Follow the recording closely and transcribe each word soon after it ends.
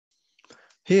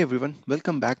Hey everyone,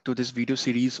 welcome back to this video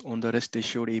series on the REST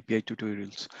Assured API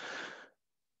tutorials.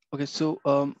 Okay,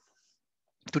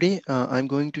 today I'm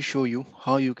going to show you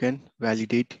how you can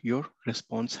validate your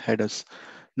response headers.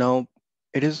 Now,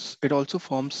 it also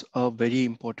forms a very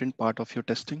important part of your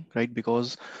testing, right?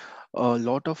 Because a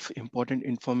lot of important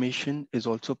information is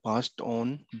also passed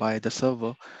on by the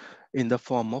server in the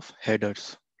form of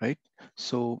headers, right?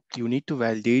 So you need to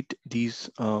validate these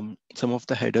some of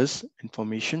the headers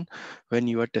information when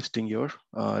you are testing your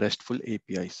RESTful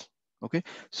APIs. Okay,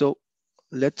 so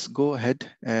let's go ahead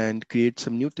and create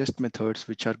some new test methods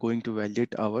which are going to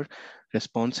validate our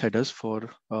response headers for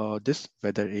this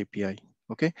weather API.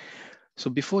 Okay, so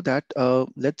before that,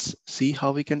 let's see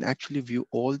how we can actually view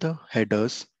all the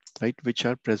headers, right, which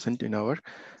are present in our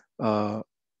uh,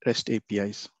 REST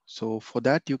APIs. So for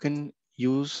that, you can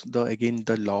use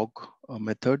the log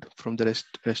method from the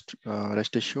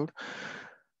REST assured.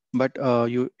 But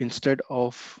you instead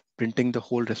of printing the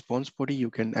whole response body,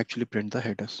 you can actually print the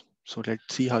headers. So let's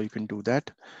see how you can do that.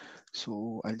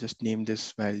 So I'll just name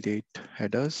this validate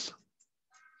headers.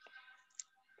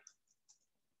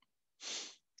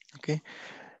 Okay,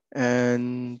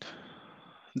 and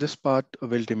this part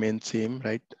will remain same,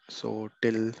 right? So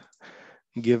till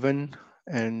given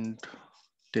and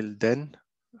till then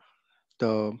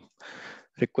the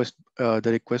request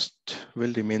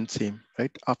will remain same,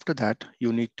 right? After that,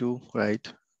 you need to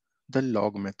write the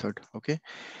log method, okay?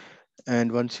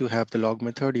 And once you have the log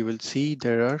method, you will see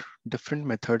there are different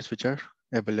methods which are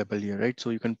available here, right? So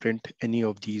you can print any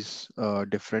of these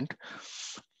different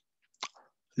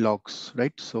logs,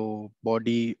 right? So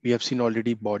body, we have seen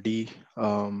already body,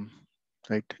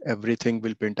 right? Everything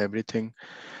will print everything.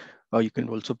 You can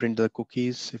also print the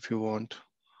cookies if you want,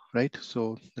 right?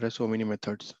 So there are so many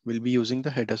methods. We'll be using the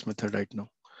headers method right now.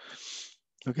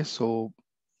 Okay, so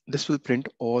this will print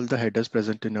all the headers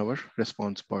present in our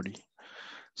response body.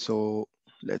 So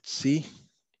let's see.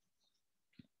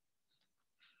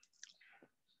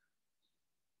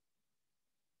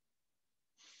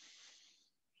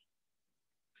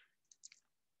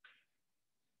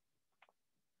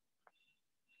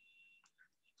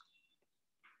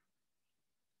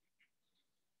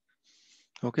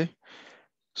 Okay,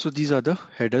 so these are the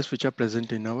headers which are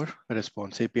present in our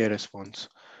response, API response.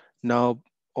 Now,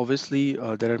 obviously,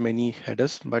 there are many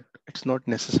headers, but it's not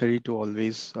necessary to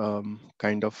always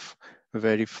kind of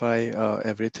verify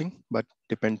everything, but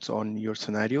depends on your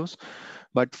scenarios.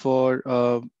 But for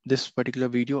this particular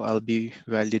video, I'll be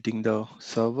validating the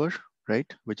server,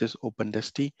 right, which is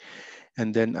OpenResty,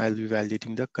 and then I'll be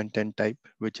validating the content type,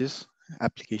 which is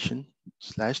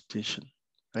application/JSON,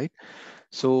 right?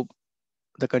 So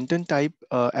the content type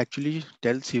actually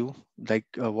tells you like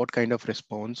what kind of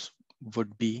response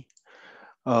would be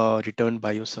returned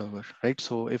by your server, right?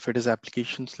 So if it is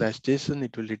application/JSON,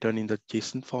 it will return in the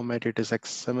JSON format. It is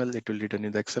XML, it will return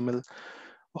in the XML.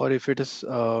 Or if it is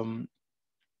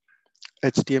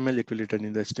HTML, it will return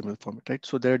in the HTML format, right?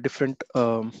 So there are different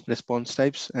response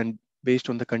types, and based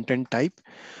on the content type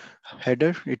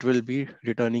header, it will be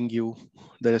returning you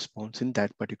the response in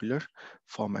that particular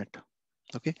format.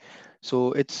 Okay,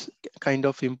 so it's kind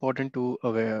of important to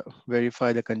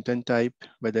verify the content type,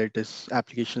 whether it is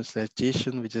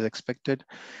application/JSON, which is expected,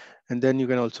 and then you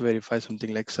can also verify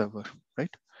something like server,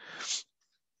 right?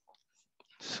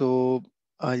 So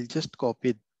I'll just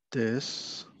copy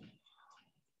this,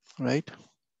 right?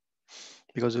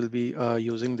 Because we'll be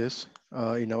using this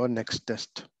in our next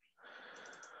test.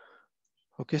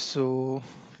 Okay, so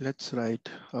let's write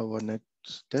our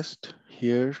next test.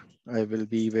 Here I will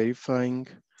be verifying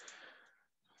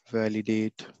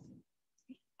validate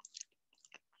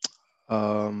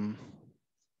um,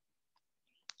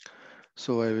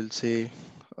 so I will say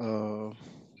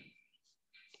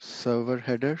server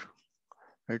header,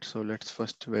 right? So let's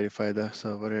first verify the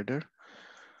server header.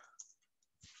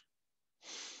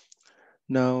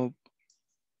 Now,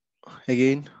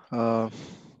 again,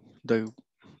 the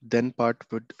then part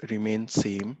would remain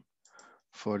same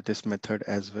for this method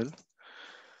as well,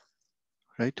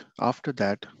 right? After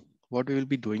that, what we will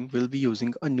be doing, we'll be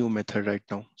using a new method right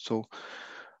now. So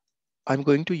I'm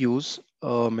going to use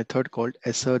a method called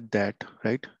assert that,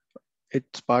 right?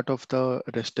 It's part of the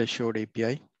REST Assured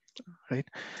API, right?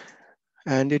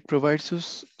 And it provides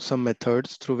us some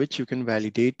methods through which you can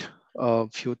validate a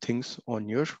few things on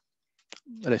your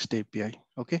REST API.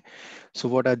 Okay, so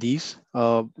what are these?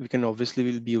 We can obviously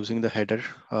will be using the header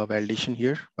validation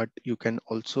here, but you can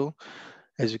also,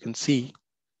 as you can see,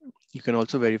 you can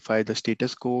also verify the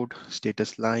status code,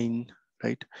 status line,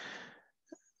 right?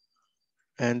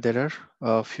 And there are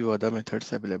a few other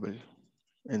methods available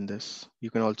in this.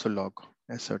 You can also log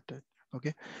asserted.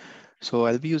 Okay, So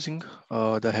I'll be using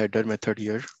the header method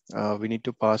here. We need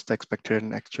to pass the expected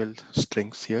and actual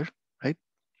strings here, right?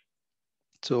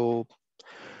 So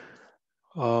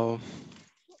uh,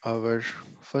 our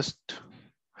first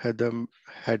header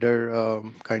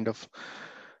kind of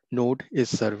node is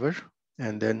server,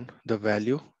 and then the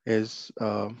value is,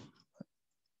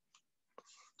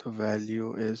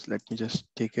 let me just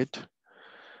take it,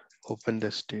 open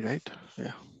this day, right?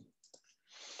 Yeah.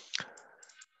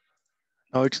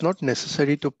 Now it's not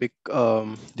necessary to pick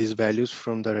these values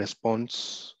from the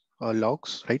response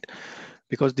logs, right?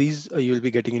 Because these you'll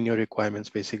be getting in your requirements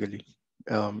basically.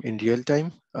 In real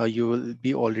time, you will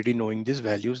be already knowing these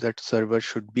values that server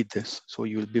should be this. So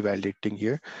you will be validating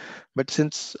here. But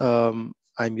since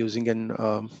I'm using an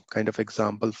kind of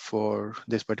example for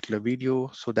this particular video,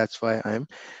 so that's why I'm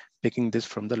picking this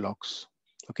from the logs.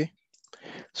 Okay.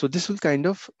 So this will kind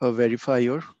of verify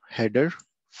your header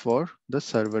for the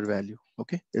server value.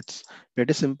 Okay, it's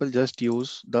pretty simple. Just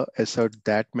use the assert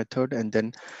that method, and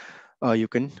then you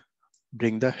can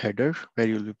bring the header where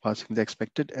you'll be passing the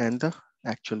expected and the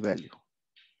actual value.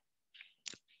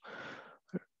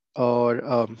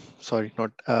 Or sorry,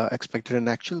 not expected and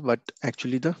actual, but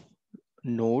actually the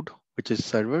node, which is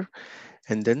server,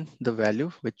 and then the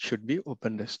value, which should be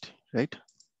OpenRest, right?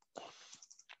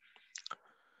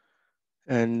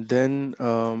 And then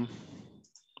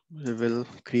we will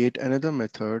create another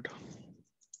method,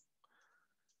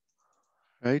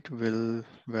 right? We'll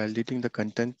validating the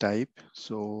content type.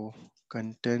 So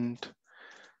content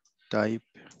type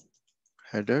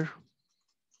header.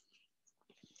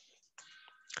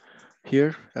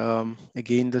 Here,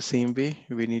 again, the same way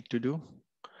we need to do.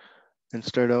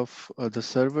 Instead of the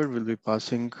server, we'll be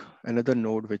passing another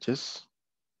node, which is,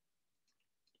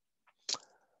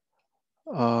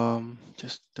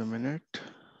 just a minute.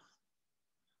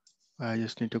 I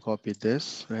just need to copy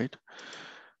this, right?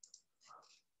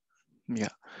 Yeah.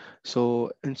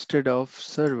 So instead of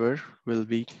server, we'll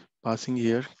be passing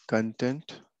here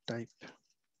content type,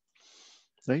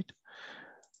 right?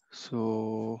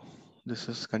 So this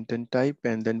is content type,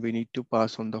 and then we need to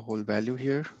pass on the whole value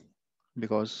here,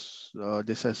 because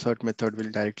this assert method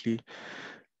will directly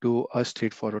do a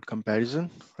straightforward comparison,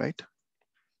 right?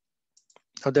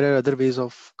 Now there are other ways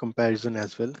of comparison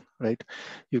as well, right?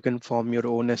 You can form your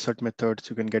own assert methods.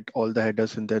 You can get all the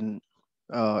headers and then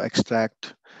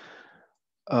extract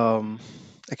um,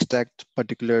 extract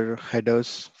particular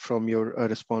headers from your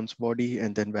response body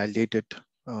and then validate it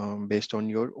based on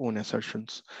your own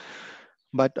assertions.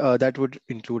 But that would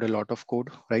include a lot of code,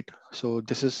 right? So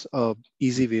this is a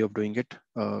easy way of doing it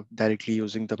directly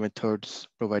using the methods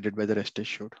provided by the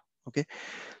RestAssured. Okay,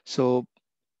 so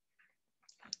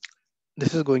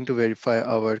this is going to verify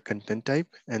our content type,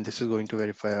 and this is going to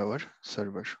verify our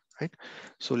server, right?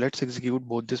 So let's execute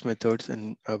both these methods,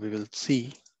 and we will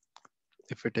see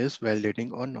if it is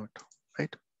validating or not,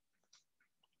 right?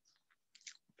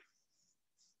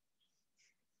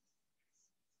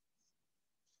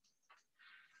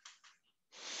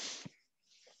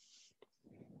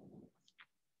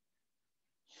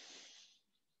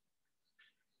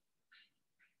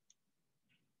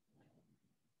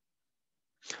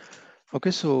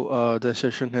 Okay, so the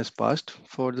session has passed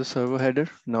for the server header.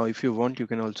 Now, if you want, you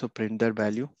can also print that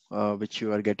value which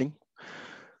you are getting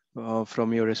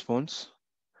from your response.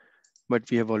 But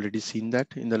we have already seen that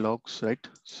in the logs, right?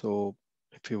 So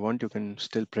if you want, you can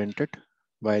still print it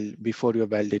while before you're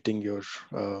validating your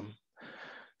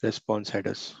response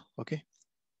headers. Okay.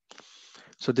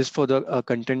 So this for the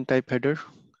content type header,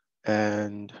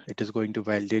 and it is going to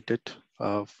validate it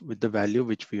with the value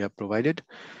which we have provided.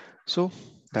 So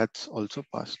that's also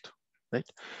passed, right?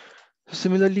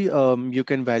 Similarly, you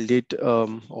can validate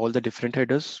all the different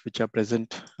headers which are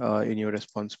present in your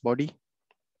response body.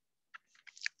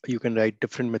 You can write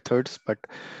different methods, but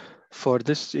for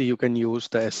this, you can use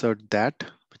the assert that,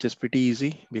 which is pretty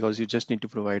easy because you just need to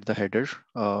provide the header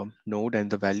node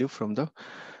and the value from the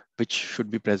which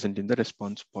should be present in the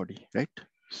response body, right?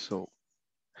 So,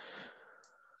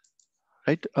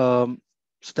 right.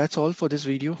 So that's all for this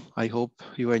video. I hope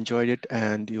you enjoyed it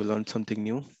and you learned something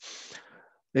new.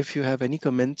 If you have any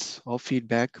comments or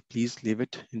feedback, please leave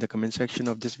it in the comment section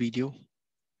of this video.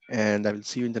 And I will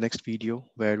see you in the next video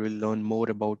where we'll learn more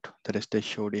about the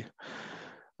RestAssured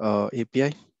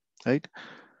API, right?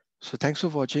 So thanks for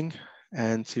watching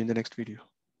and see you in the next video.